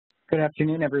Good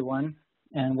afternoon, everyone,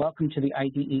 and welcome to the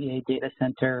IDEA Data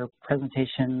Center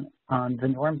presentation on the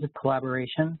norms of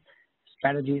collaboration,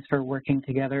 strategies for working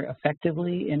together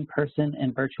effectively in person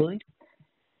and virtually.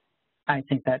 I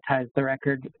think that ties the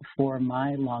record for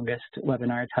my longest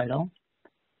webinar title.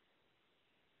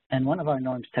 And one of our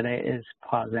norms today is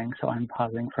pausing, so I'm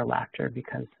pausing for laughter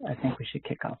because I think we should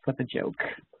kick off with a joke.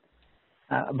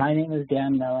 My name is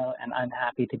Dan Mello, and I'm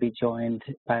happy to be joined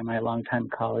by my longtime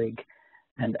colleague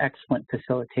and excellent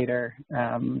facilitator,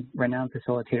 renowned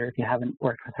facilitator. If you haven't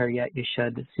worked with her yet, you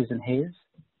should, Susan Hayes.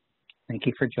 Thank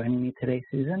you for joining me today,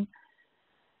 Susan.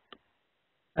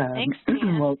 Thanks,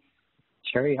 Dan. Well,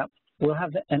 sure, yeah. We'll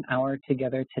have an hour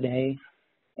together today,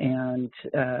 and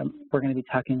we're going to be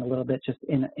talking a little bit just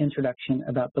in introduction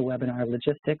about the webinar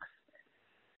logistics.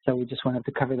 So we just wanted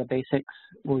to cover the basics.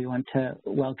 We want to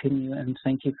welcome you and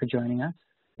thank you for joining us.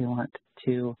 We want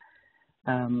to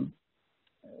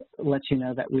let you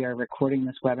know that we are recording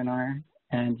this webinar,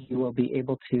 and you will be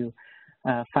able to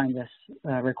find this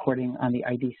recording on the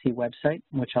IDC website,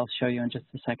 which I'll show you in just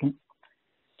a second.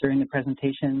 During the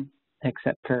presentation,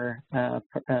 except for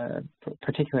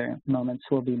particular moments,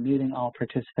 we'll be muting all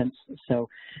participants, so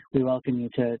we welcome you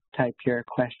to type your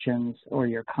questions or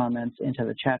your comments into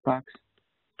the chat box.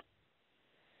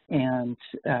 And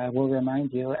we'll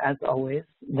remind you, as always,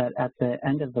 that at the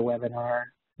end of the webinar,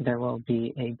 there will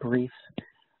be a brief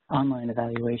online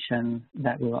evaluation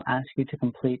that we will ask you to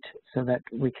complete so that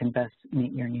we can best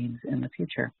meet your needs in the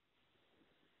future.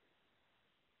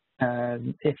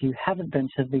 If you haven't been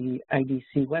to the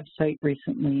IDC website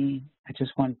recently, I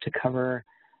just wanted to cover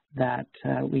that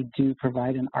we do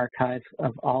provide an archive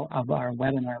of all of our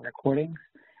webinar recordings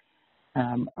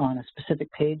on a specific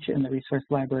page in the resource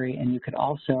library, and you could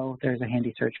also, there's a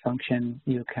handy search function,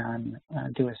 you can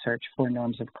do a search for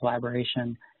norms of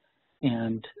collaboration,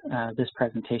 and this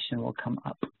presentation will come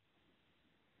up.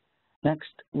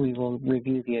 Next, we will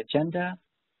review the agenda,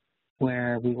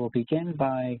 where we will begin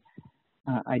by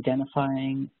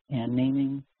identifying and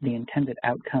naming the intended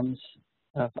outcomes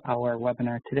of our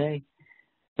webinar today.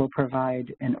 We'll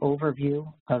provide an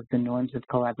overview of the norms of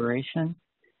collaboration.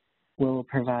 We'll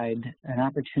provide an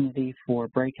opportunity for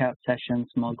breakout sessions,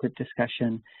 small group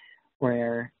discussion,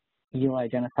 where you'll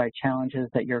identify challenges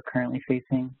that you're currently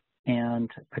facing and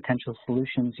potential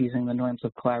solutions using the norms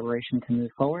of collaboration to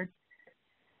move forward.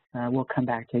 We'll come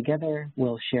back together,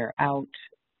 we'll share out,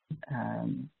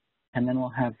 and then we'll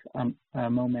have a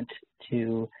moment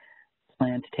to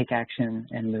plan to take action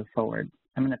and move forward.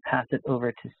 I'm going to pass it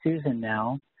over to Susan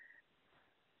now,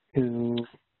 who,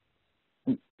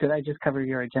 did I just cover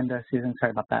your agenda, Susan?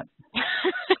 Sorry about that.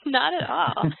 Not at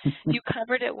all. You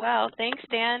covered it well. Thanks,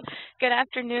 Dan. Good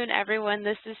afternoon, everyone.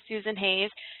 This is Susan Hayes.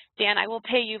 Dan, I will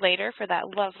pay you later for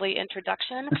that lovely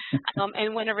introduction,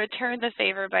 and want to return the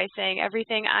favor by saying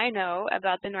everything I know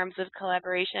about the norms of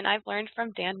collaboration I've learned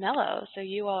from Dan Mello. So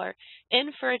you all are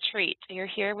in for a treat. You're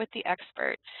here with the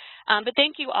expert. But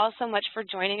thank you all so much for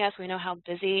joining us. We know how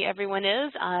busy everyone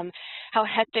is, how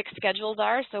hectic schedules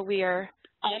are, so we are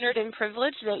honored and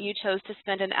privileged that you chose to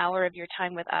spend an hour of your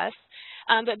time with us.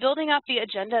 But building off the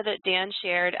agenda that Dan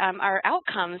shared, our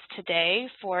outcomes today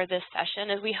for this session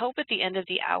is we hope at the end of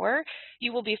the hour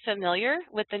you will be familiar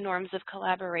with the norms of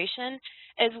collaboration,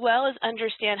 as well as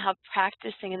understand how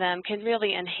practicing them can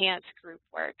really enhance group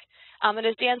work. And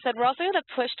as Dan said, we're also going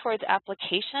to push towards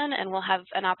application, and we'll have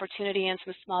an opportunity in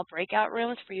some small breakout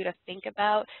rooms for you to think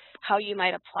about how you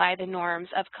might apply the norms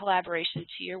of collaboration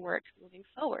to your work moving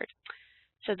forward.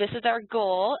 So this is our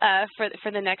goal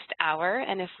for the next hour,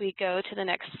 and if we go to the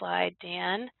next slide,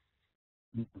 Dan.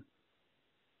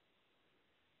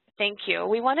 Thank you.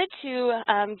 We wanted to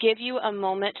give you a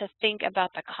moment to think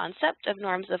about the concept of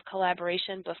norms of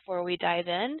collaboration before we dive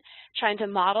in, trying to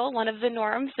model one of the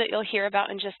norms that you'll hear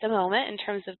about in just a moment in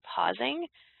terms of pausing.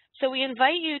 So we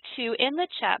invite you to, in the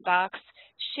chat box,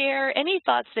 share any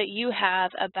thoughts that you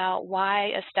have about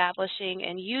why establishing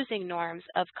and using norms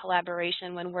of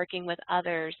collaboration when working with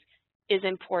others is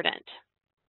important.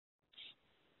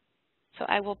 So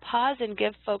I will pause and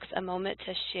give folks a moment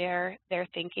to share their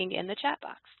thinking in the chat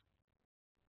box.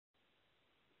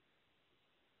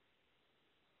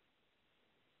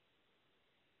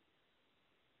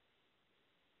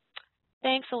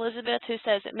 Thanks, Elizabeth, who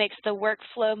says it makes the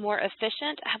workflow more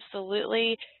efficient.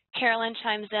 Absolutely. Carolyn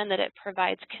chimes in that it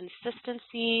provides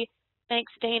consistency.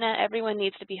 Thanks, Dana. Everyone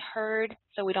needs to be heard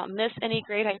so we don't miss any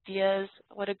great ideas.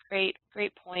 What a great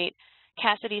point.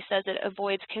 Cassidy says it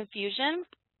avoids confusion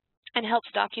and helps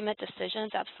document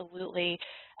decisions. Absolutely.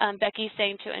 Becky's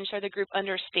saying to ensure the group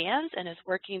understands and is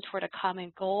working toward a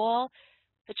common goal.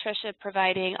 Patricia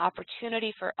providing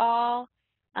opportunity for all.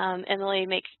 Emily,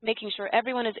 making sure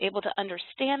everyone is able to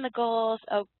understand the goals.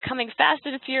 Oh, coming fast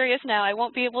and furious now. I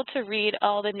won't be able to read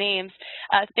all the names.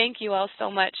 Thank you all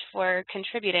so much for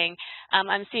contributing.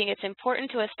 I'm seeing it's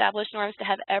important to establish norms to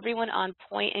have everyone on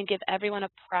point and give everyone a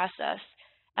process.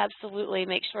 Absolutely,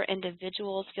 make sure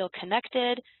individuals feel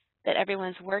connected, that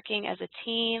everyone's working as a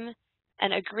team,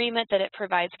 an agreement that it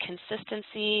provides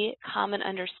consistency, common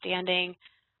understanding.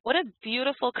 What a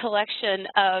beautiful collection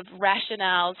of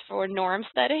rationales for norm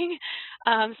setting.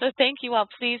 So thank you all.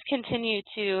 Please continue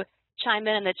to chime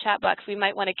in the chat box. We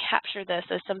might want to capture this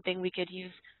as something we could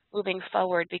use moving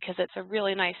forward because it's a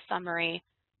really nice summary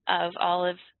of all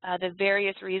of the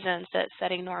various reasons that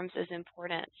setting norms is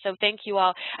important. So thank you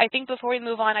all. I think before we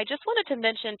move on, I just wanted to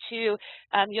mention too,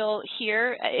 you'll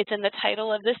hear, it's in the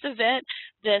title of this event,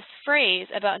 this phrase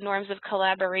about norms of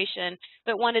collaboration,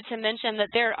 but wanted to mention that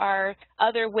there are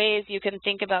other ways you can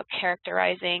think about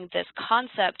characterizing this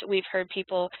concept. We've heard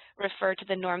people refer to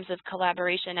the norms of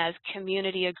collaboration as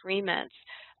community agreements,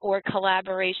 or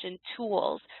collaboration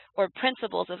tools, or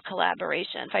principles of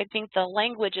collaboration. So I think the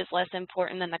language is less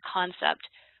important than the concept,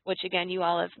 which again, you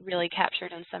all have really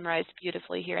captured and summarized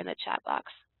beautifully here in the chat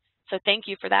box. So thank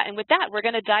you for that. And with that, we're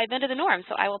going to dive into the norms.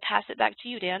 So I will pass it back to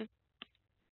you, Dan.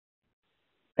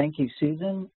 Thank you,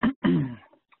 Susan.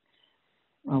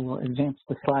 We'll advance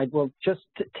the slide. We'll just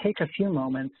take a few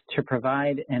moments to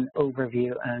provide an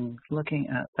overview. And looking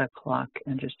at the clock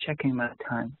and just checking my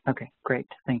time. Okay, great.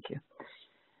 Thank you.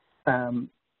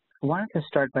 I wanted to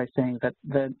start by saying that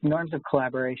the norms of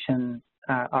collaboration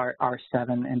are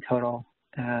 7 in total,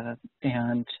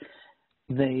 and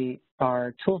they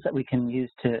are tools that we can use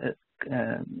to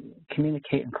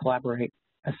communicate and collaborate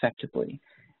effectively.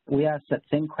 We asked that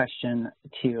same question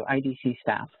to IDC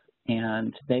staff,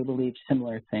 and they believed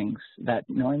similar things, that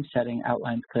norm setting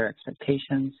outlines clear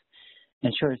expectations,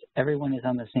 ensures everyone is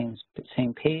on the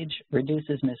same page,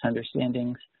 reduces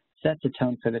misunderstandings, sets a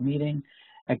tone for the meeting,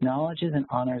 acknowledges and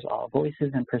honors all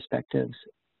voices and perspectives,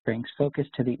 brings focus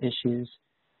to the issues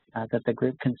that the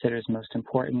group considers most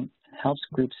important, helps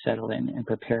groups settle in and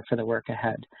prepare for the work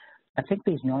ahead. I think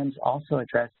these norms also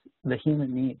address the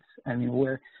human needs. I mean,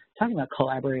 we're talking about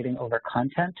collaborating over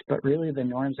content, but really the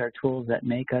norms are tools that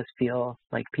make us feel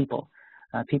like people,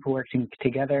 people working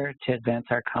together to advance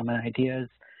our common ideas,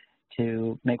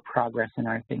 to make progress in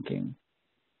our thinking.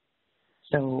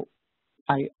 So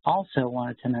I also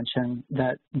wanted to mention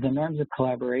that the norms of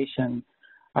collaboration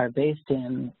are based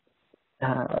in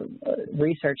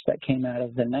research that came out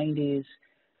of the 90s.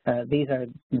 These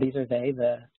are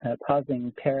the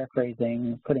pausing,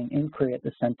 paraphrasing, putting inquiry at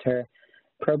the center,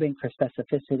 probing for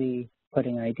specificity,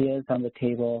 putting ideas on the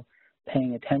table,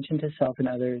 paying attention to self and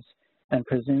others, and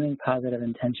presuming positive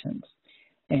intentions.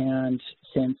 And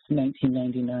since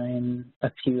 1999,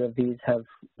 a few of these have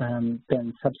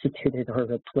been substituted or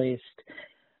replaced,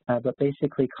 but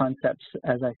basically concepts,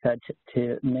 as I said,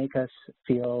 to make us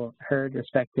feel heard,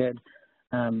 respected,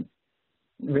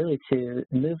 really to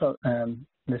move,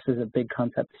 this is a big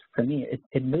concept for me,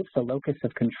 it moves the locus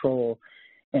of control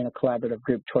in a collaborative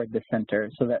group toward the center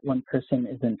so that one person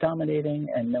isn't dominating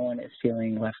and no one is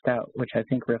feeling left out, which I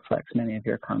think reflects many of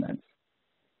your comments.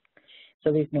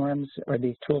 So these norms or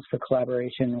these tools for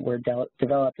collaboration were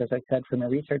developed, as I said, from a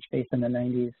research base in the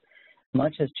 90s.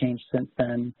 Much has changed since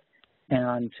then,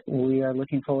 and we are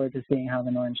looking forward to seeing how the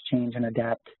norms change and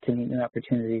adapt to meet new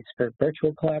opportunities for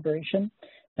virtual collaboration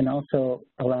and also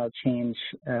allow change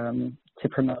to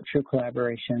promote true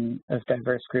collaboration of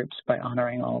diverse groups by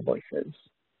honoring all voices.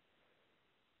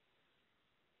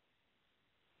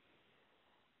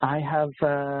 I have,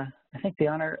 I think, the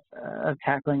honor of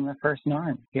tackling the first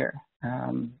norm here.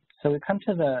 So we come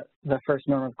to the first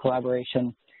norm of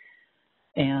collaboration,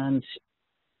 and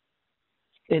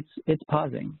it's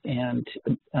pausing. And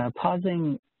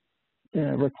pausing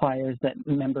requires that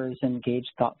members engage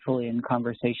thoughtfully in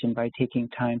conversation by taking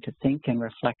time to think and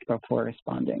reflect before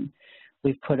responding.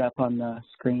 We've put up on the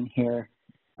screen here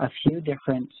a few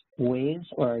different ways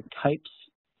or types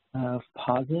of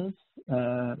pauses.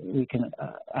 We can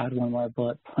add one more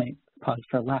bullet point, pause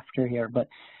for laughter here, but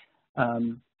I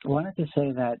wanted to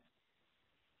say that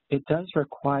it does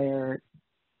require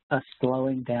a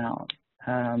slowing down,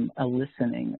 a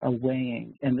listening, a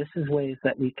weighing, and this is ways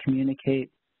that we communicate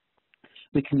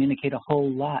a whole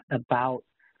lot about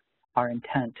our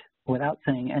intent without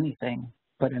saying anything,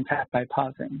 but in fact by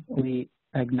pausing, we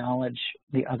acknowledge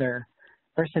the other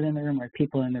person in the room or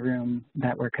people in the room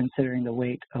that we're considering the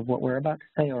weight of what we're about to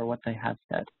say or what they have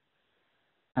said.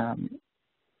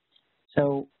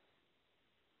 So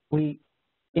we,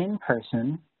 in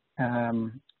person,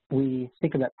 we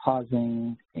think about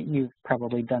pausing. You've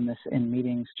probably done this in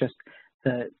meetings, just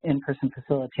the in-person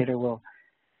facilitator will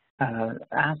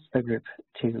ask the group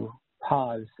to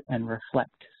pause and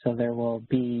reflect. So there will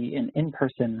be an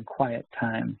in-person quiet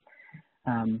time.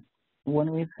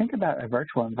 When we think about a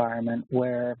virtual environment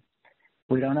where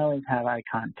we don't always have eye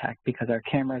contact because our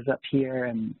camera's up here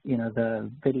and, you know,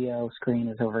 the video screen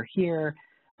is over here,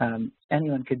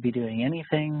 anyone could be doing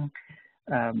anything.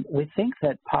 We think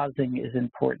that pausing is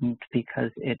important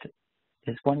because it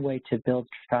is one way to build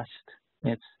trust.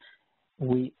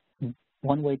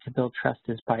 One way to build trust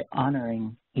is by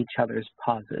honoring each other's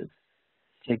pauses,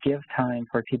 to give time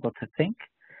for people to think.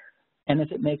 And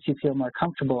if it makes you feel more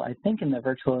comfortable, I think in the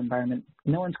virtual environment,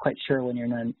 no one's quite sure when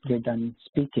you're done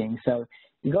speaking. So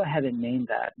you go ahead and name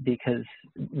that, because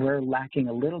we're lacking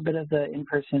a little bit of the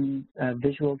in-person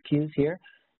visual cues here.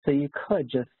 So you could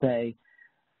just say,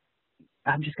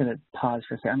 I'm just going to pause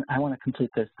for a second. I want to complete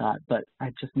this thought, but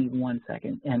I just need 1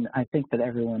 second. And I think that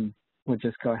everyone would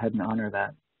just go ahead and honor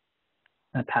that.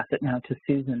 I'll pass it now to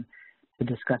Susan to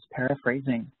discuss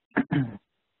paraphrasing.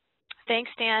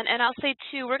 Thanks, Dan. And I'll say,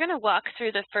 too, we're going to walk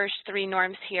through the first 3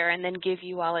 norms here and then give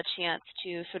you all a chance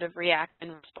to sort of react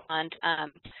and respond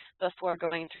before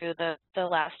going through the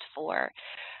last 4.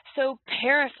 So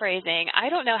paraphrasing, I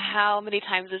don't know how many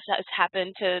times this has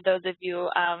happened to those of you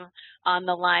on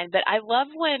the line, but I love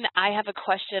when I have a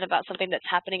question about something that's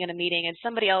happening in a meeting and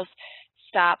somebody else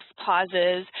stops,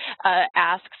 pauses,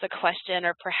 asks a question,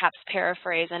 or perhaps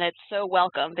paraphrase, and it's so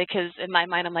welcome because in my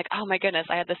mind I'm like, oh my goodness,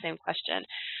 I had the same question.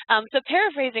 So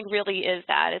paraphrasing really is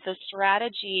that. It's a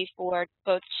strategy for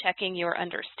both checking your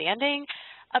understanding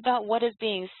about what is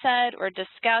being said or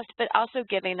discussed, but also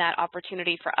giving that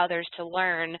opportunity for others to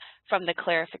learn from the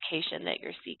clarification that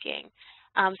you're seeking.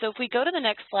 So if we go to the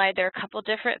next slide, there are a couple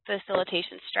different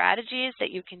facilitation strategies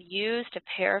that you can use to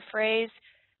paraphrase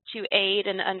to aid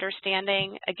in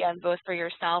understanding, again, both for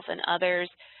yourself and others.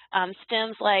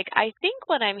 Stems like, I think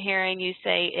what I'm hearing you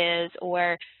say is,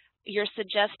 or you're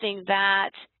suggesting that,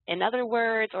 in other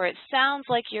words, or it sounds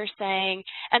like you're saying,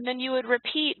 and then you would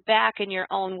repeat back in your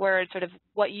own words sort of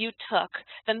what you took,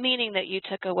 the meaning that you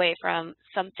took away from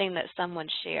something that someone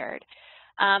shared.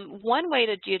 One way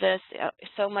to do this,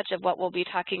 so much of what we'll be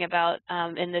talking about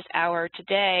in this hour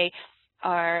today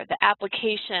are the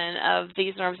application of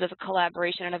these norms of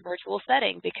collaboration in a virtual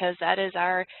setting, because that is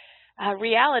our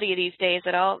reality these days,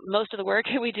 that most of the work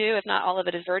we do, if not all of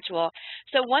it, is virtual.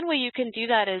 So one way you can do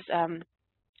that is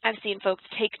I've seen folks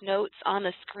take notes on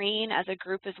the screen as a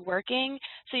group is working,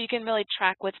 so you can really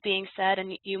track what's being said,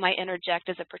 and you might interject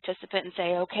as a participant and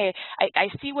say, okay, I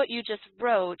see what you just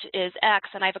wrote is X,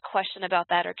 and I have a question about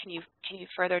that, or can you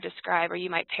further describe, or you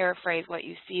might paraphrase what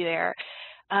you see there.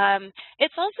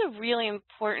 It's also really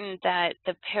important that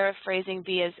the paraphrasing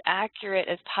be as accurate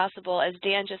as possible. As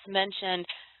Dan just mentioned,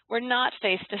 we're not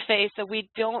face-to-face, so we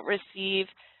don't receive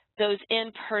those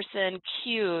in-person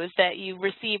cues that you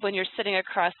receive when you're sitting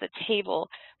across the table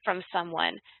from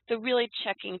someone. So really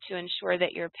checking to ensure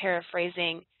that your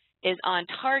paraphrasing is on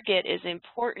target is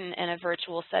important in a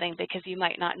virtual setting, because you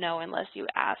might not know unless you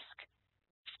ask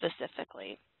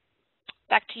specifically.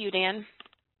 Back to you, Dan.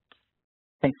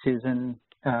 Thanks, Susan.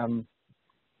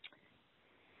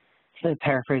 The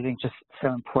paraphrasing is just so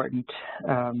important.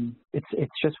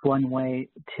 It's just one way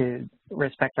to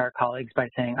respect our colleagues by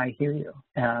saying, I hear you.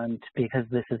 And because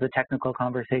this is a technical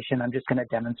conversation, I'm just going to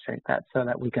demonstrate that so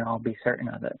that we can all be certain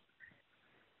of it.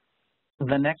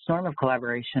 The next norm of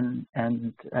collaboration,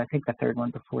 and I think the third one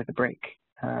before the break,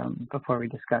 before we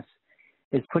discuss,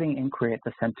 is putting inquiry at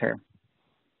the center.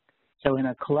 So in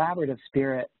a collaborative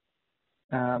spirit,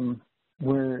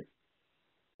 we're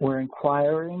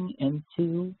inquiring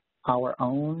into our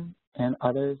own and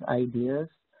others' ideas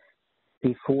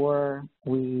before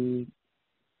we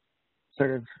sort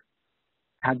of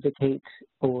advocate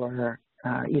or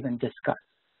even discuss.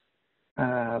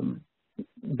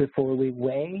 Before we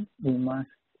weigh, we must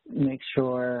make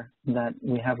sure that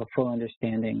we have a full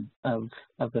understanding of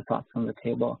the thoughts on the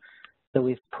table. So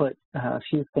we've put a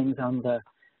few things on the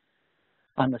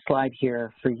slide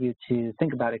here for you to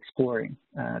think about exploring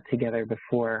together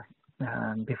before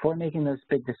making those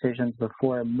big decisions,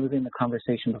 before moving the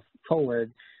conversation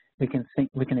forward. We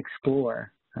can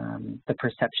explore the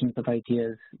perceptions of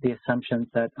ideas, the assumptions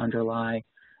that underlie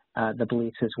the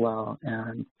beliefs as well,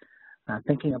 and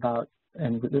thinking about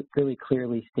and really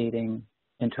clearly stating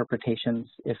interpretations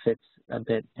if it's a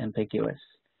bit ambiguous.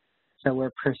 So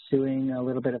we're pursuing a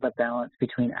little bit of a balance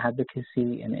between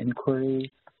advocacy and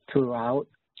inquiry throughout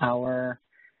our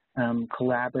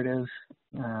collaborative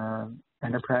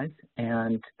enterprise,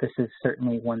 and this is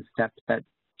certainly one step that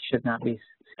should not be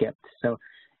skipped. So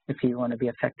if you want to be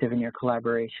effective in your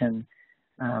collaboration,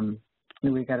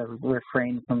 we got to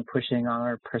refrain from pushing on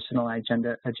our personal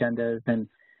agendas and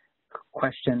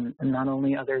question not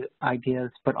only other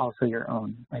ideas, but also your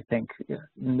own. I think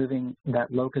moving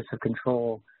that locus of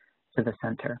control to the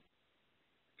center.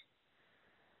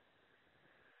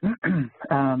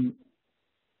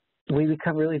 We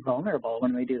become really vulnerable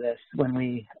when we do this, when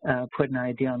we put an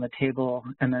idea on the table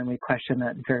and then we question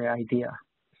that very idea.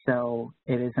 So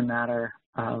it is a matter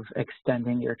of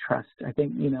extending your trust. I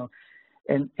think, you know,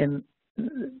 and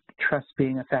trust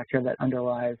being a factor that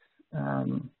underlies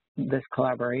this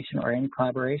collaboration or any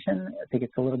collaboration, I think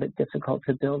it's a little bit difficult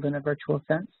to build in a virtual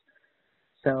sense.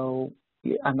 So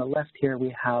on the left here,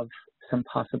 we have some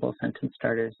possible sentence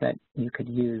starters that you could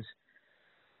use.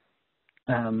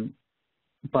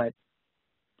 But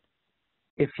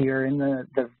if you're in the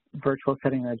virtual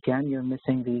setting, again, you're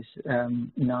missing these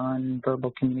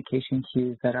nonverbal communication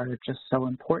cues that are just so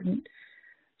important.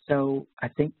 So I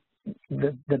think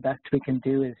the best we can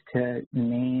do is to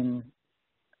name,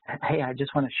 hey, I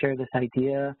just want to share this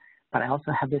idea, but I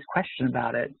also have this question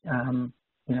about it.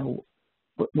 You know,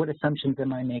 what assumptions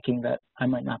am I making that I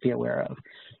might not be aware of?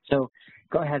 So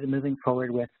go ahead and moving forward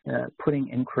with putting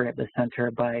inquiry at the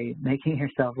center by making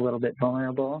yourself a little bit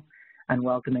vulnerable and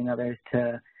welcoming others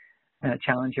to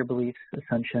challenge your beliefs,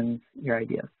 assumptions, your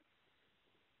ideas.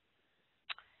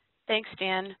 Thanks,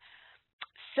 Dan.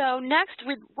 So next,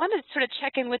 we want to sort of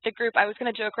check in with the group. I was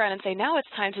going to joke around and say, now it's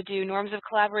time to do norms of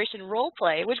collaboration role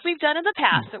play, which we've done in the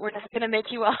past, but we're not going to make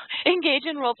you all engage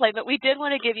in role play. But we did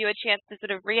want to give you a chance to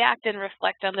sort of react and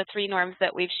reflect on the 3 norms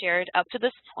that we've shared up to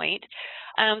this point.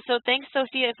 So thanks,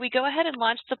 Sophia. If we go ahead and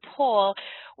launch the poll,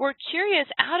 we're curious,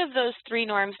 out of those 3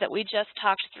 norms that we just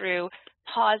talked through,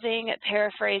 pausing,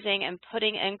 paraphrasing, and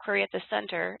putting inquiry at the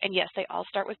center, and yes, they all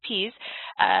start with P's,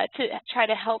 to try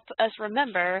to help us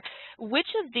remember, which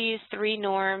of these 3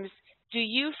 norms do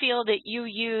you feel that you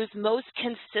use most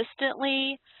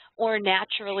consistently or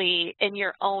naturally in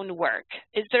your own work?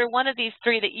 Is there one of these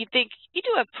 3 that you think you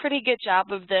do a pretty good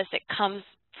job of this, it comes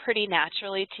pretty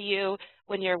naturally to you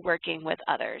when you're working with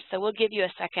others? So we'll give you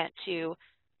a second to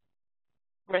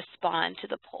respond to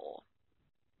the poll.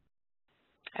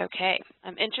 Okay,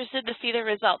 I'm interested to see the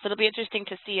results. It'll be interesting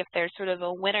to see if there's sort of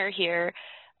a winner here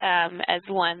as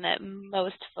one that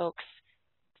most folks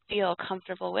feel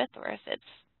comfortable with, or if it's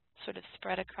sort of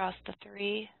spread across the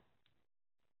 3.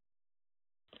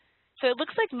 So it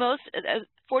looks like most,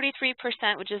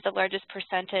 43%, which is the largest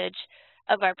percentage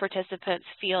of our participants,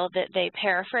 feel that they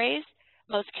paraphrase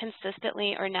most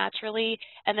consistently or naturally,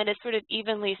 and then it's sort of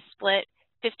evenly split.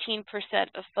 15%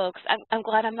 of folks, I'm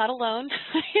glad I'm not alone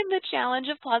in the challenge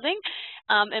of pausing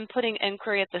and putting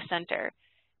inquiry at the center.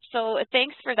 So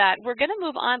thanks for that. We're going to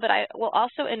move on, but I will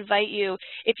also invite you,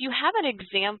 if you have an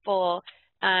example,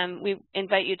 we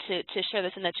invite you to share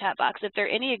this in the chat box. If there are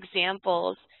any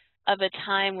examples of a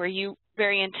time where you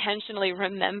very intentionally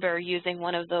remember using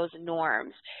one of those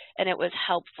norms and it was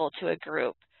helpful to a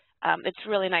group, it's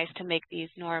really nice to make these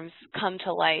norms come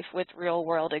to life with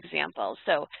real-world examples.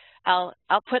 So I'll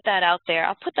put that out there.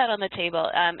 I'll put that on the table.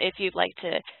 If you'd like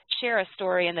to share a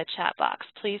story in the chat box,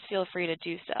 please feel free to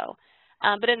do so.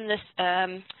 But in this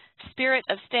spirit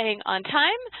of staying on time,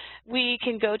 we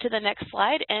can go to the next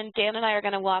slide, and Dan and I are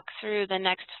going to walk through the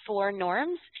next 4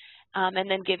 norms and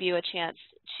then give you a chance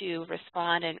to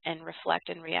respond and reflect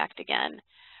and react again.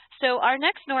 So our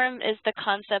next norm is the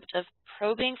concept of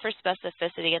probing for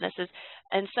specificity, and this is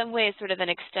in some ways sort of an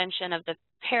extension of the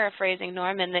paraphrasing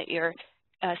norm in that you're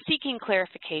seeking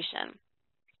clarification.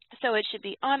 So it should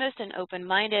be honest and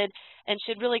open-minded and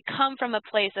should really come from a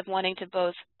place of wanting to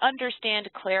both understand,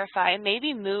 clarify, and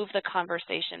maybe move the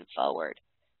conversation forward.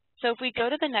 So if we go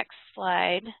to the next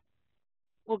slide,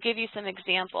 we'll give you some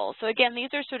examples. So again, these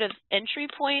are sort of entry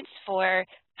points for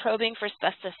probing for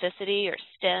specificity or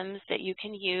stems that you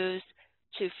can use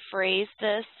to phrase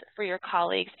this for your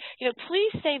colleagues. You know,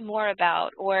 please say more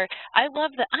about, or I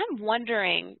love that I'm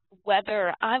wondering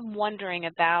whether, I'm wondering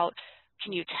about,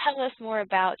 can you tell us more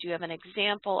about, do you have an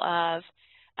example of?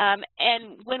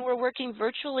 And when we're working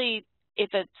virtually, if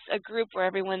it's a group where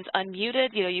everyone's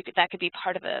unmuted, you know, that could be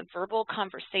part of a verbal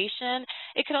conversation.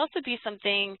 It could also be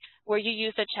something where you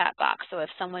use a chat box. So if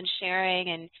someone's sharing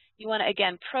and you want to,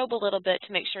 again, probe a little bit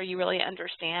to make sure you really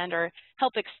understand or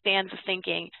help expand the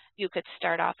thinking, you could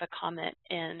start off a comment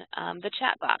in the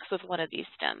chat box with one of these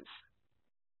stems.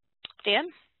 Dan?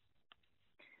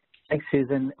 Thanks,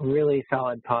 Susan. Really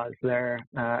solid pause there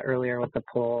earlier with the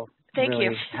poll. Thank really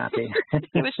you. Happy. it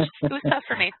was tough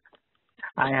for me.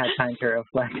 I had time to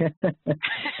reflect.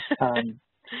 I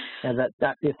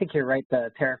think you're right, the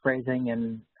paraphrasing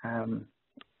and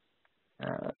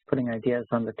putting ideas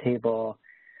on the table.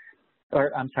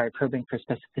 probing for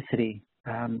specificity.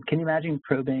 Can you imagine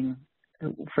probing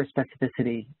for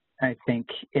specificity? I think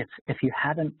if you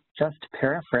hadn't just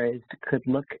paraphrased, could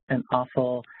look an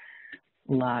awful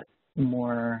lot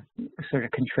more sort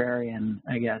of contrarian,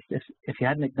 I guess. If you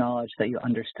hadn't acknowledged that you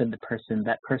understood the person,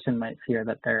 that person might fear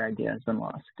that their idea has been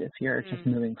lost if you're just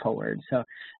moving forward. So I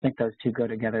think those two go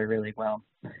together really well.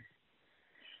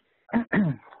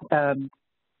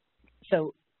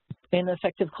 So in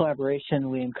effective collaboration,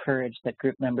 we encourage that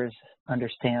group members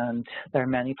understand there are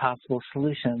many possible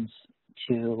solutions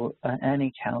to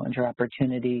any challenge or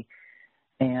opportunity,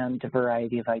 and a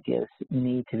variety of ideas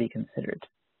need to be considered.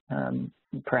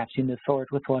 Perhaps you move forward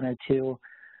with one or two,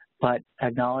 but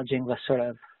acknowledging the sort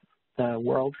of the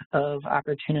world of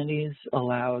opportunities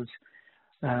allows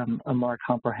a more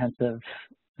comprehensive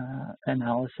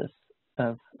analysis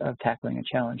of tackling a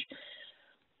challenge.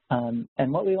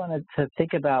 And what we wanted to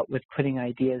think about with putting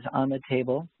ideas on the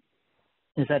table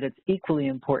is that it's equally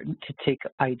important to take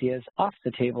ideas off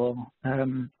the table.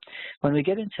 When we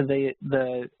get into the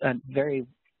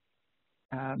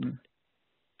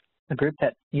group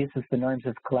that uses the norms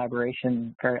of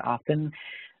collaboration very often,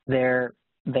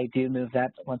 they do move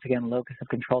that, once again, locus of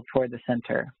control toward the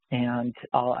center, and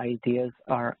all ideas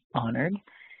are honored.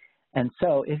 And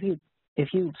so if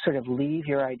you sort of leave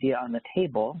your idea on the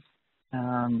table,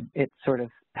 it sort of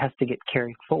has to get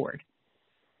carried forward.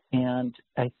 And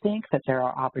I think that there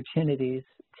are opportunities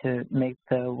to make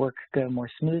the work go more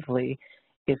smoothly.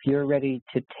 If you're ready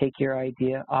to take your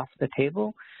idea off the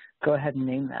table, go ahead and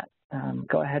name that.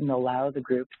 Go ahead and allow the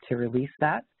group to release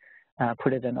that,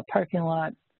 put it in a parking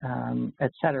lot,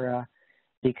 et cetera,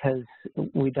 because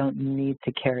we don't need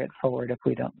to carry it forward if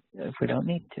we don't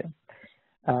need to.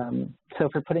 So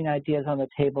for putting ideas on the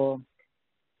table,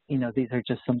 you know, these are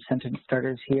just some sentence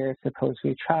starters here. Suppose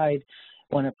we tried.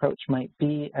 One approach might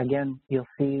be, again, you'll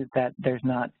see that there's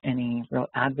not any real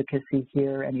advocacy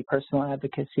here, any personal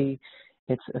advocacy.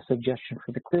 It's a suggestion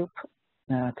for the group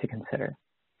to consider.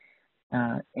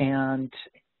 And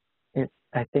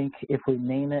I think if we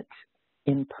name it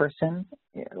in person,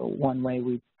 one way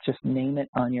we just name it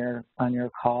on your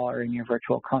call or in your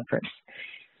virtual conference.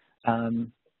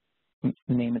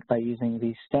 Name it by using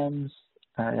these stems.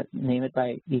 Name it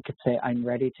by, you could say, I'm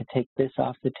ready to take this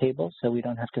off the table, so we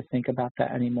don't have to think about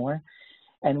that anymore.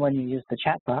 And when you use the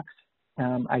chat box,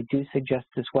 I do suggest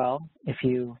as well, if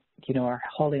you are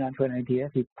holding on to an idea,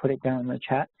 if you put it down in the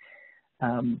chat,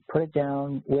 put it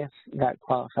down with that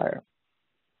qualifier.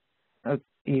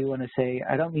 You want to say,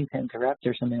 I don't mean to interrupt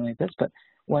or something like this, but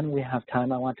when we have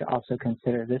time, I want to also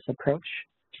consider this approach,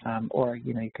 or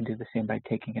you can do the same by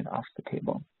taking it off the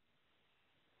table.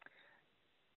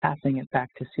 Passing it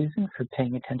back to Susan for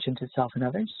paying attention to self and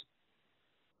others.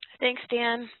 Thanks,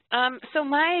 Dan. So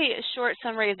my short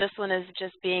summary of this one is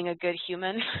just being a good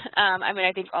human. I mean,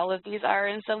 I think all of these are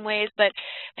in some ways, but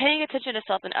paying attention to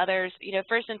self and others,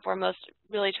 first and foremost,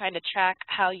 really trying to track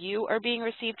how you are being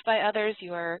received by others,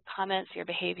 your comments, your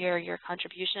behavior, your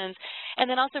contributions, and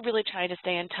then also really trying to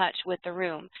stay in touch with the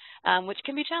room, which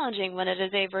can be challenging when it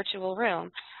is a virtual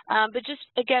room. But just,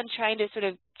 again, trying to sort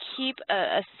of keep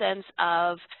a sense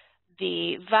of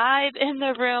the vibe in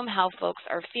the room, how folks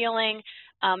are feeling.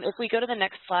 If we go to the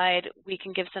next slide, we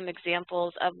can give some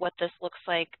examples of what this looks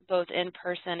like both in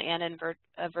person and in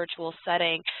a virtual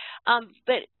setting.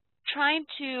 But trying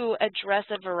to address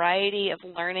a variety of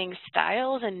learning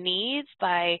styles and needs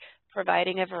by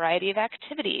providing a variety of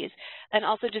activities, and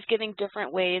also just giving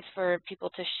different ways for people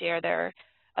to share their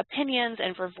opinions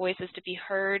and for voices to be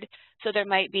heard. So there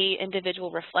might be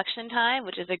individual reflection time,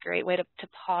 which is a great way to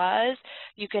pause.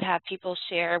 You could have people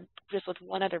share just with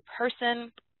one other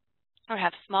person, or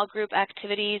have small group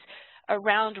activities. A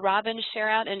round robin share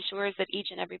out ensures that each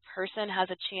and every person has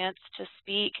a chance to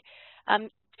speak.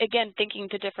 Again, thinking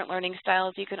to different learning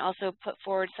styles, you can also put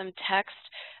forward some text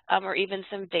or even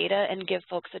some data and give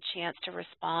folks a chance to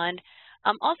respond.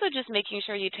 Also just making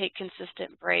sure you take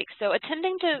consistent breaks. So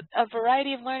attending to a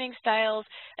variety of learning styles,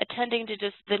 attending to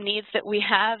just the needs that we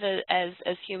have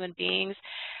as human beings.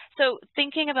 So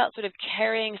thinking about sort of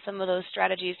carrying some of those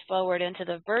strategies forward into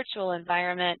the virtual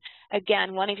environment,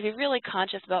 again, wanting to be really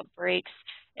conscious about breaks.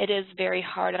 It is very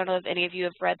hard. I don't know if any of you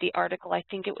have read the article. I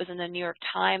think it was in the New York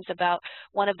Times about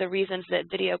one of the reasons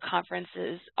that video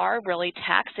conferences are really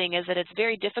taxing is that it's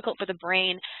very difficult for the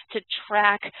brain to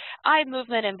track eye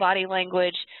movement and body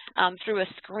language through a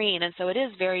screen. And so it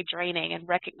is very draining, and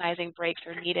recognizing breaks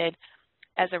are needed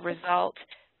as a result.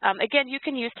 Again, you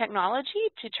can use technology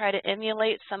to try to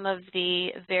emulate some of the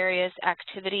various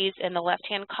activities in the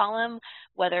left-hand column,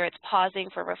 whether it's pausing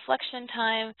for reflection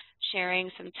time, sharing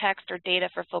some text or data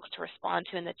for folks to respond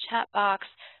to in the chat box,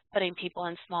 putting people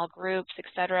in small groups,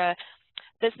 etc.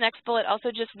 This next bullet, also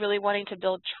just really wanting to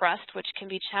build trust, which can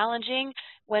be challenging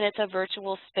when it's a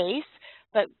virtual space,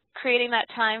 but creating that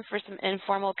time for some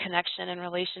informal connection and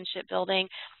relationship building.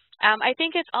 I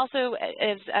think it's also,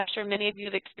 as I'm sure many of you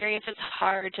have experienced, it's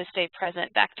hard to stay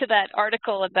present. Back to that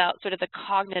article about sort of the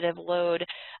cognitive load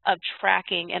of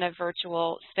tracking in a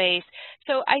virtual space.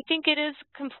 So I think it is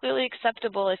completely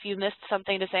acceptable if you missed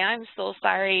something to say, I'm so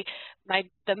sorry,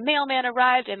 the mailman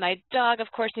arrived and my dog,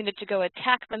 of course, needed to go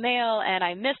attack the mail and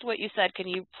I missed what you said. Can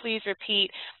you please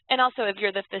repeat? And also, if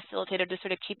you're the facilitator, just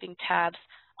sort of keeping tabs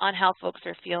on how folks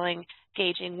are feeling,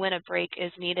 gauging when a break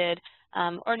is needed.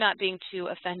 Or not being too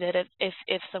offended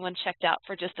if someone checked out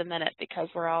for just a minute because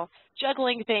we're all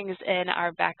juggling things in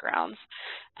our backgrounds.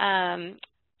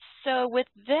 So with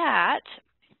that,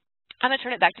 I'm going to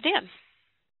turn it back to Dan.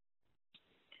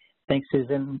 Thanks,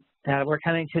 Susan. We're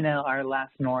coming to now our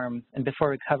last norm, and before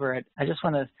we cover it, I just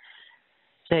want to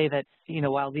say that,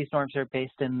 while these norms are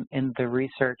based in the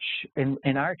research,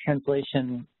 in our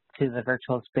translation to the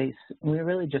virtual space, we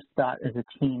really just thought as a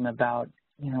team about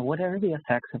what are the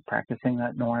effects of practicing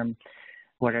that norm?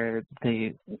 What are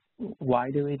why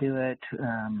do we do it?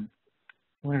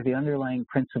 What are the underlying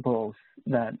principles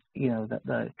that,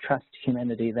 the trust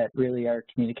humanity that really are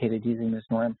communicated using this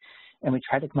norm? And we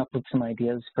try to come up with some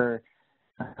ideas for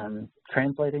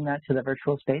translating that to the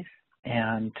virtual space.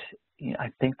 And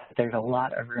I think that there's a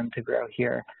lot of room to grow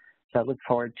here. So I look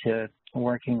forward to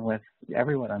working with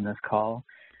everyone on this call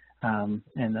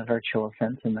in the virtual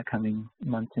sense in the coming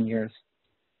months and years.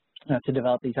 To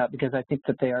develop these out, because I think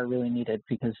that they are really needed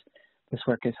because this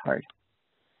work is hard.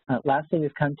 Lastly,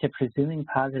 we've come to presuming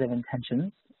positive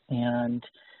intentions, and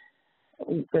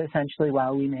essentially,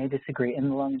 while we may disagree, in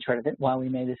the long and short of it, while we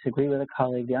may disagree with a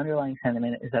colleague, the underlying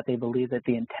sentiment is that they believe that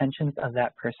the intentions of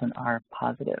that person are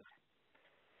positive.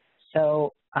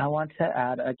 So I want to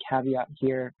add a caveat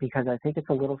here because I think it's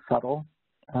a little subtle.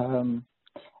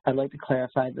 I'd like to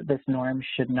clarify that this norm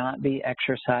should not be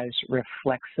exercised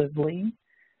reflexively,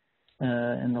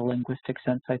 in the linguistic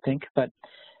sense, I think, but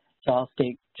so I'll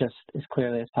state just as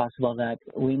clearly as possible that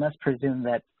we must presume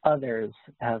that others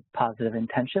have positive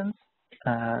intentions,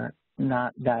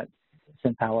 not that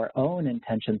since our own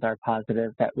intentions are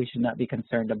positive, that we should not be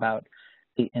concerned about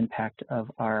the impact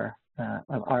of our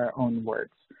own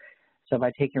words. So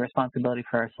by taking responsibility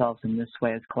for ourselves in this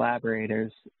way as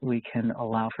collaborators, we can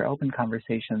allow for open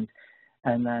conversations.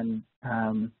 And then,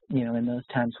 in those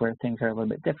times where things are a little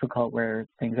bit difficult, where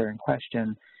things are in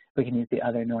question, we can use the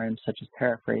other norms such as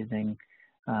paraphrasing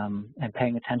and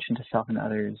paying attention to self and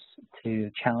others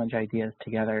to challenge ideas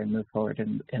together and move forward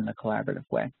in a collaborative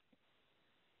way.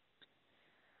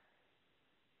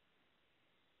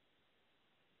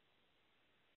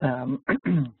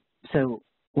 So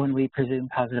when we presume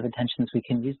positive intentions, we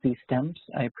can use these stems.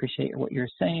 I appreciate what you're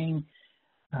saying.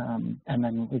 And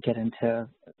then we get into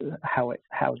how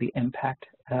the impact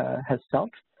has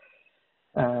felt.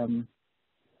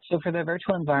 So for the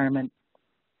virtual environment,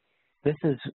 this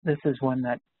is one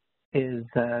that is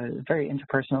a very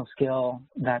interpersonal skill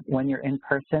that when you're in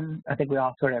person, I think we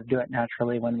all sort of do it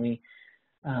naturally when we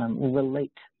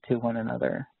relate to one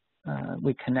another.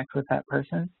 We connect with that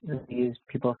person.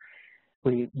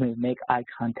 We make eye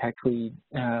contact. We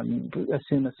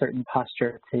assume a certain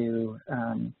posture to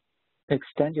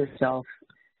extend yourself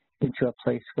into a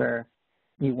place where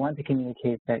you want to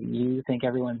communicate that you think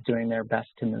everyone's doing their best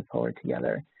to move forward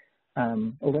together.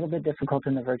 A little bit difficult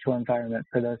in the virtual environment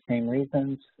for those same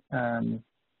reasons,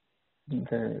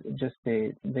 just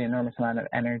the enormous amount of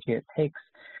energy it takes.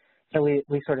 So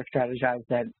we sort of strategize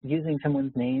that using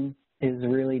someone's name is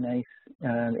really nice,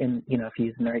 if you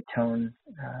use the right tone,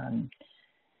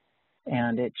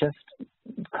 and it just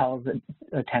calls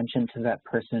attention to that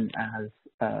person as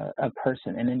a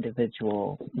person, an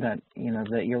individual, that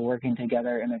that you're working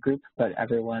together in a group, but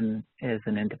everyone is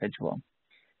an individual.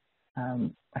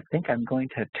 I think I'm going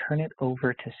to turn it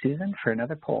over to Susan for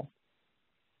another poll.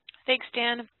 Thanks,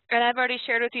 Dan. And I've already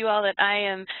shared with you all that I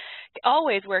am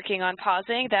always working on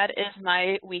pausing. That is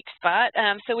my weak spot.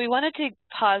 So we wanted to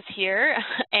pause here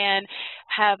and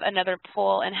have another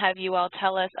poll and have you all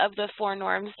tell us of the 4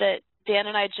 norms that Dan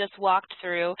and I just walked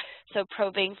through. So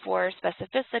probing for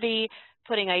specificity,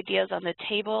 putting ideas on the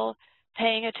table,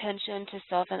 paying attention to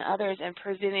self and others, and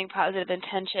presuming positive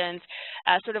intentions.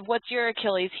 Sort of what's your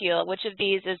Achilles heel? Which of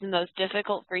these is the most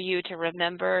difficult for you to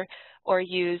remember or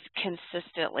use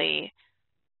consistently?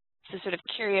 So sort of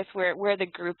curious where the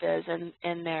group is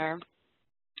in their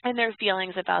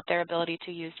feelings about their ability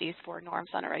to use these 4 norms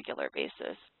on a regular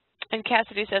basis. And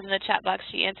Cassidy says in the chat box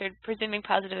she answered presuming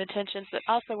positive intentions, but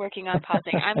also working on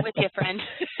pausing. I'm with you, friend.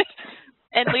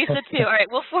 And Lisa too. All right,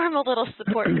 we'll form a little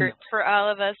support group for all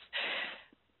of us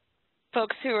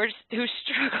folks who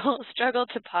struggle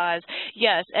to pause.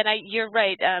 Yes, and you're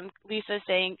right. Lisa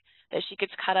saying that she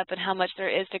gets caught up in how much there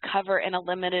is to cover in a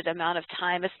limited amount of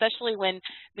time, especially when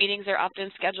meetings are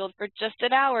often scheduled for just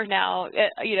an hour now,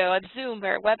 you know, on Zoom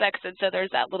or WebEx, and so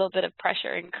there's that little bit of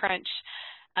pressure and crunch.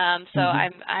 So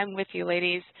I'm with you,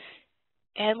 ladies.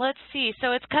 And let's see.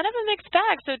 So it's kind of a mixed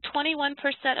bag. So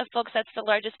 21% of folks, that's the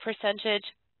largest percentage,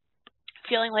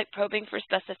 feeling like probing for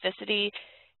specificity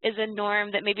is a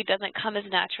norm that maybe doesn't come as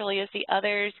naturally as the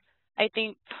others. I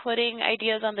think putting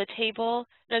ideas on the table,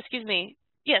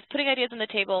 putting ideas on the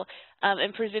table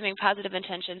and presuming positive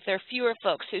intentions, there are fewer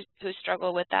folks who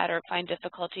struggle with that or find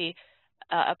difficulty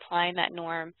applying that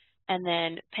norm. And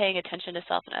then paying attention to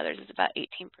self and others is about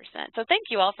 18%. So thank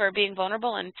you all for being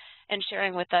vulnerable and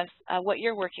sharing with us what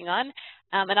you're working on.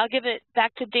 And I'll give it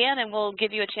back to Dan, and we'll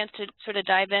give you a chance to sort of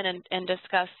dive in and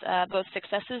discuss both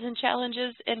successes and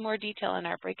challenges in more detail in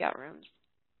our breakout rooms.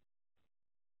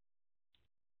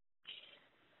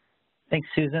 Thanks,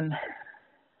 Susan.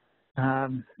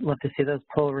 Love to see those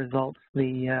poll results.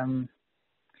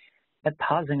 At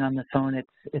pausing on the phone,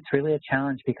 it's really a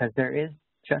challenge because there is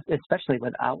especially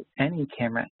without any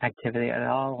camera activity at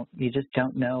all, you just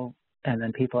don't know, and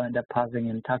then people end up pausing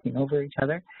and talking over each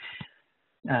other.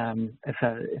 If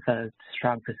a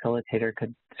strong facilitator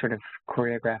could sort of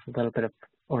choreograph a little bit of,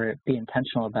 or be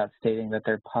intentional about stating that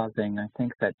they're pausing, I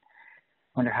think that,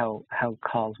 wonder how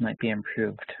calls might be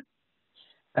improved.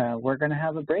 We're going to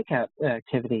have a breakout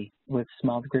activity with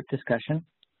small group discussion.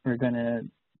 We're going to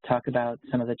talk about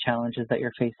some of the challenges that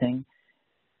you're facing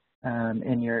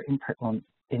in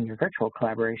your virtual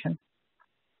collaboration,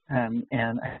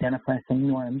 and identify some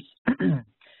norms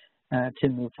to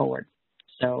move forward.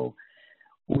 So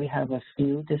we have a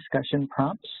few discussion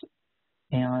prompts,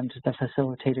 and the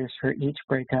facilitators for each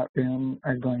breakout room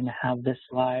are going to have this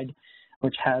slide,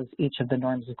 which has each of the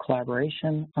norms of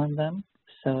collaboration on them,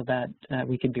 so that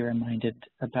we can be reminded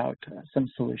about some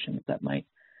solutions that might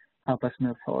help us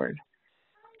move forward.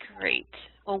 Great.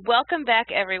 Well, welcome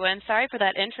back, everyone. Sorry for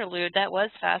that interlude. That was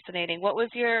fascinating. What was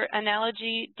your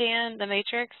analogy, Dan, the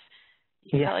matrix?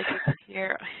 You felt like you could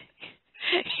hear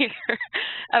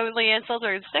Leanne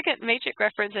Sulzberg's second matrix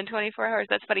reference in 24 hours.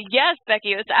 That's funny. Yes,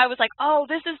 Becky. I was like, oh,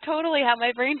 this is totally how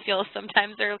my brain feels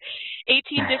sometimes. There are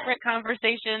 18 different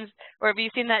conversations. Or have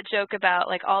you seen that joke about,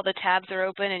 like, all the tabs are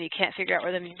open and you can't figure out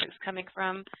where the music's coming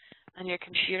from on your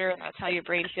computer, and that's how your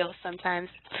brain feels sometimes.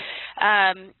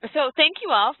 So thank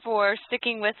you all for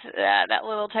sticking with that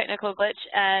little technical glitch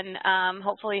and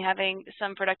hopefully having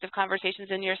some productive conversations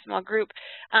in your small group.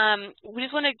 We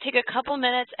just want to take a couple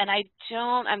minutes, and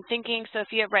I'm thinking,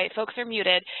 Sophia, right, folks are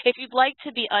muted. If you'd like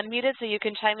to be unmuted so you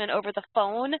can chime in over the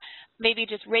phone, maybe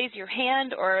just raise your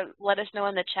hand or let us know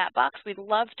in the chat box. We'd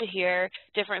love to hear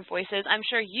different voices. I'm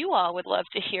sure you all would love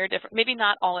to hear different, maybe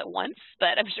not all at once,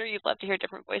 but I'm sure you'd love to hear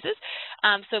different voices.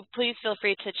 So please feel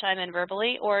free to chime in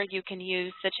verbally, or you can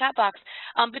use the chat box.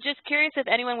 But just curious if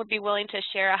anyone would be willing to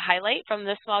share a highlight from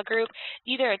this small group,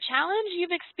 either a challenge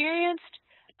you've experienced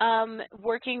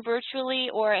working virtually,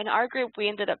 or in our group, we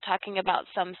ended up talking about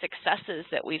some successes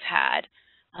that we've had.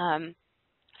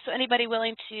 So anybody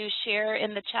willing to share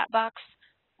in the chat box?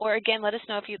 Or again, let us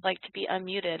know if you'd like to be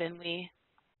unmuted, and we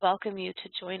welcome you to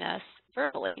join us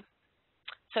verbally.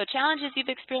 So challenges you've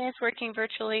experienced working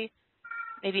virtually,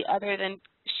 maybe other than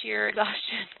sheer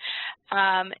exhaustion,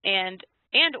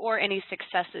 and or any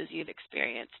successes you've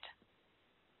experienced.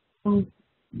 Good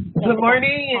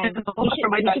morning.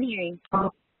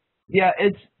 Yeah,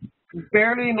 it's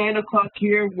barely 9 o'clock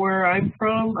here where I'm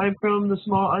from. I'm from the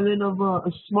small island of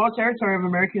a small territory of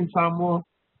American Samoa,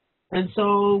 and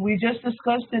so we just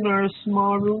discussed in our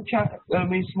small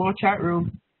chat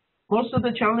room. Most of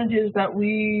the challenges that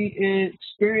we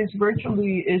experience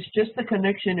virtually is just the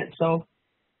connection itself.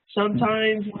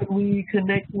 Sometimes when we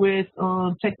connect with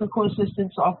technical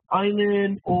assistants off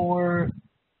island or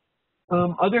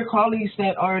other colleagues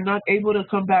that are not able to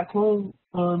come back home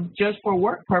just for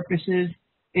work purposes,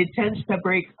 it tends to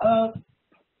break up.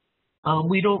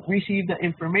 We don't receive the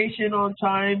information on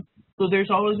time, so there's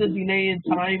always a delay in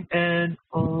time and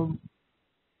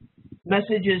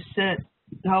messages sent.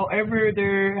 However,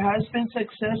 there has been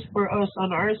success for us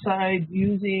on our side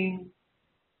using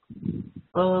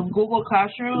Google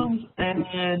Classrooms,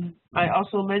 and I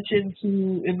also mentioned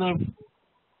in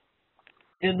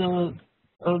the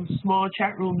small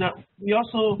chat room that we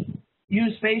also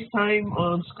use FaceTime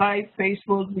on Skype,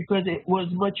 Facebook, because it was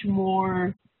much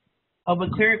more of a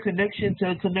clear connection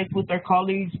to connect with our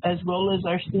colleagues as well as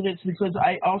our students, because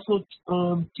I also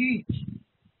teach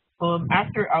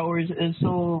after hours, and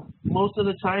so most of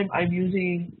the time I'm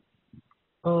using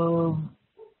Moodle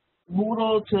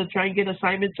to try and get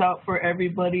assignments out for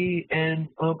everybody. And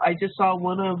I just saw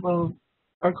one of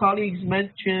our colleagues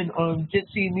mention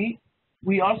Jitsi Meet.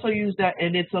 We also use that,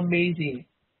 and it's amazing.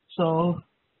 So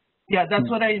yeah, that's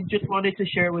what I just wanted to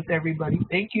share with everybody.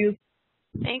 Thank you.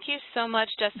 Thank you so much,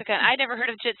 Jessica. I never heard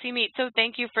of Jitsi Meet, so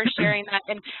thank you for sharing that.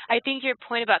 And I think your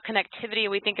point about connectivity,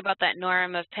 we think about that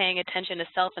norm of paying attention to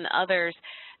self and others.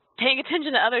 Paying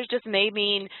attention to others just may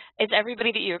mean, is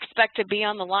everybody that you expect to be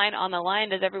on the line?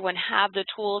 Does everyone have the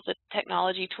tools, the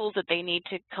technology tools that they need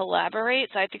to collaborate?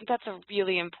 So I think that's a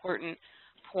really important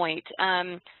point.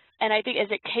 And I think, is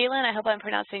it Kaylin? I hope I'm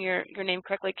pronouncing your name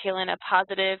correctly, Kaylin. A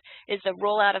positive is the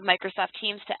rollout of Microsoft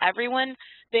Teams to everyone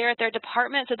there at their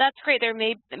department. So that's great.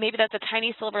 Maybe that's a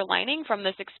tiny silver lining from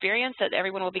this experience, that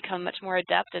everyone will become much more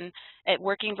adept at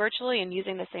working virtually and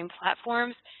using the same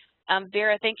platforms.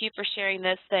 Vera, thank you for sharing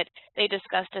this, that they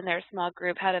discussed in their small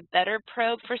group how to better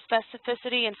probe for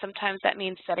specificity, and sometimes that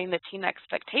means setting the team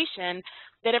expectation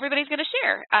that everybody's going to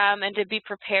share, and to be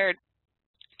prepared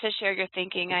to share your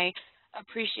thinking. I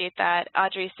appreciate that.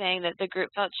 Audrey saying that the group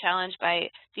felt challenged by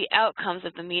the outcomes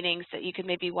of the meetings, that you could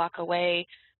maybe walk away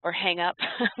or hang up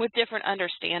with different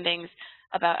understandings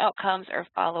about outcomes or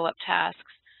follow-up tasks.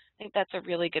 I think that's a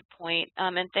really good point.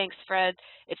 And thanks, Fred.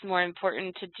 It's more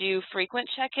important to do frequent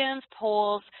check-ins,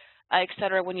 polls, et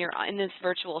cetera, when you're in this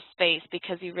virtual space,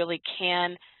 because you really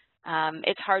can.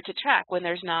 It's hard to track when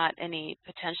there's not any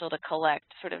potential to collect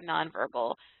sort of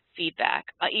nonverbal feedback,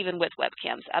 even with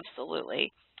webcams,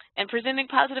 absolutely. And presuming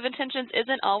positive intentions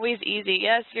isn't always easy.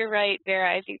 Yes, you're right,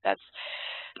 Vera. I think that's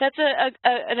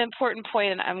an important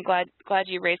point, and I'm glad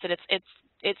you raised it.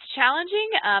 It's challenging,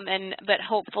 but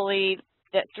hopefully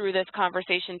that through this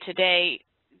conversation today,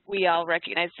 we all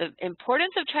recognize the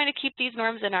importance of trying to keep these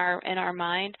norms in our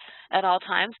mind at all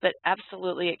times. But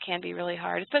absolutely, it can be really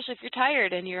hard, especially if you're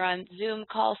tired and you're on Zoom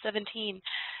call 17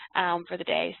 for the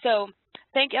day. So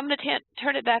I'm going to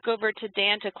turn it back over to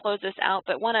Dan to close this out,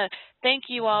 but want to thank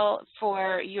you all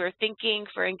for your thinking,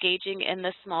 for engaging in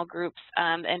the small groups,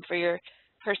 and for your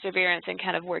perseverance and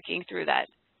kind of working through that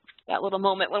little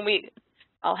moment when we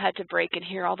all had to break and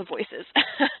hear all the voices.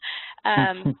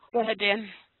 Go ahead, Dan.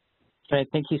 Right,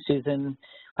 thank you, Susan.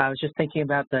 I was just thinking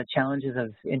about the challenges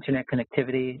of internet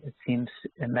connectivity. It seems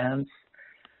immense.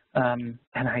 And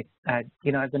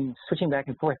I've been switching back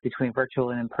and forth between virtual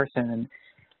and in person,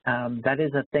 and that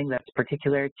is a thing that's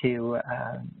particular to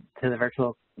the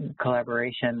virtual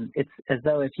collaboration. It's as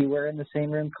though if you were in the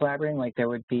same room collaborating, like there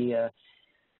would be a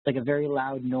very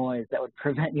loud noise that would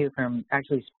prevent you from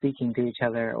actually speaking to each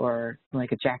other, or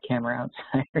like a jackhammer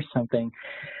outside or something,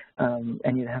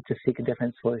 and you'd have to seek a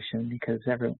different solution, because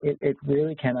it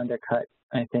really can undercut,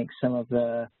 I think, some of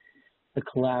the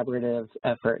collaborative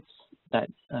efforts that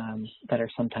are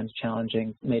sometimes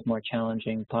made more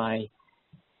challenging by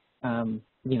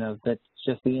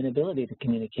just the inability to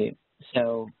communicate.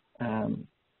 So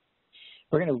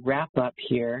we're going to wrap up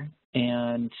here,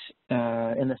 and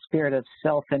in the spirit of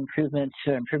self-improvement,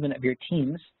 improvement of your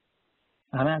teams,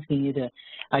 I'm asking you to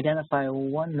identify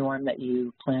one norm that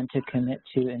you plan to commit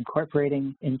to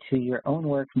incorporating into your own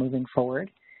work moving forward.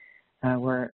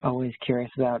 We're always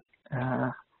curious about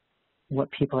what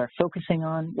people are focusing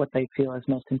on, what they feel is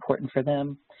most important for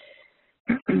them.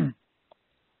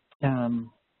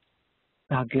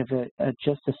 I'll give it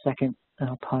just a second.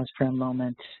 I'll pause for a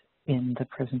moment in the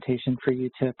presentation for you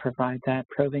to provide that.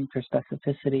 Probing for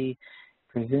specificity,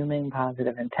 presuming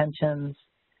positive intentions.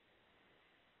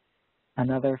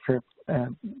 Another for,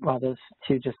 those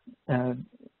two, just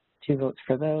 2 votes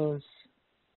for those.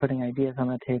 Putting ideas on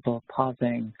the table,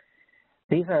 pausing.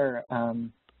 These are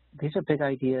big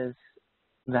ideas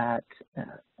that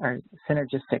are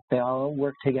synergistic. They all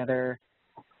work together.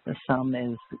 The sum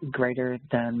is greater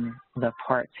than the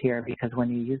parts here, because when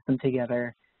you use them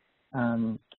together,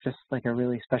 just like a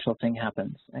really special thing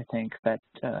happens, I think, that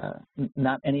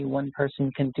not any one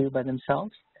person can do by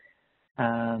themselves.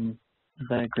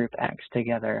 The group acts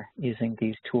together using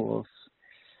these tools.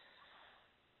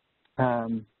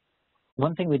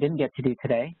 One thing we didn't get to do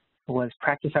today was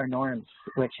practice our norms,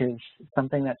 which is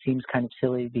something that seems kind of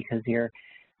silly because you're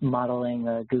modeling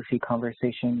a goofy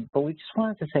conversation, but we just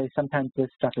wanted to say sometimes this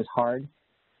stuff is hard,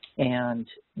 and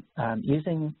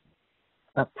using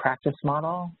a practice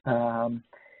model,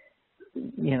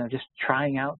 just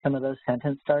trying out some of those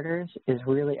sentence starters is a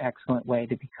really excellent way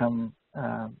to become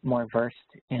more versed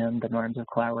in the norms of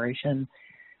collaboration.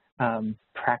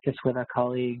 Practice with a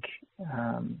colleague,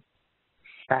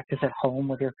 practice at home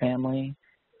with your family,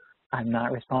 I'm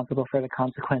not responsible for the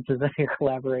consequences of your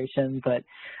collaboration, but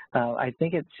I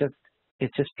think it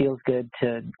just feels good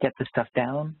to get the stuff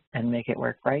down and make it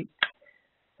work right.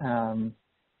 And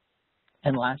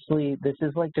lastly, this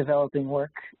is like developing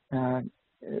work.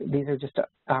 These are just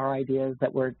our ideas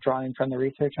that we're drawing from the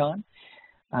research on.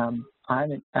 I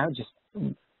would just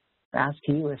ask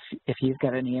you if you've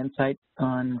got any insight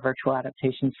on virtual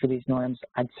adaptations for these norms.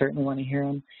 I'd certainly want to hear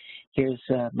them. Here's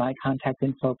my contact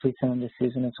info. Please send them to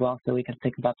Susan as well so we can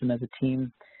think about them as a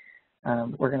team.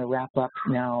 We're going to wrap up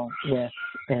now with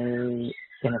an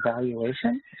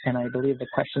evaluation, and I believe the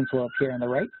questions will appear on the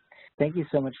right. Thank you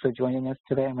so much for joining us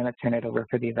today. I'm going to turn it over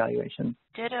for the evaluation.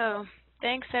 Ditto.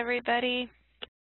 Thanks, everybody.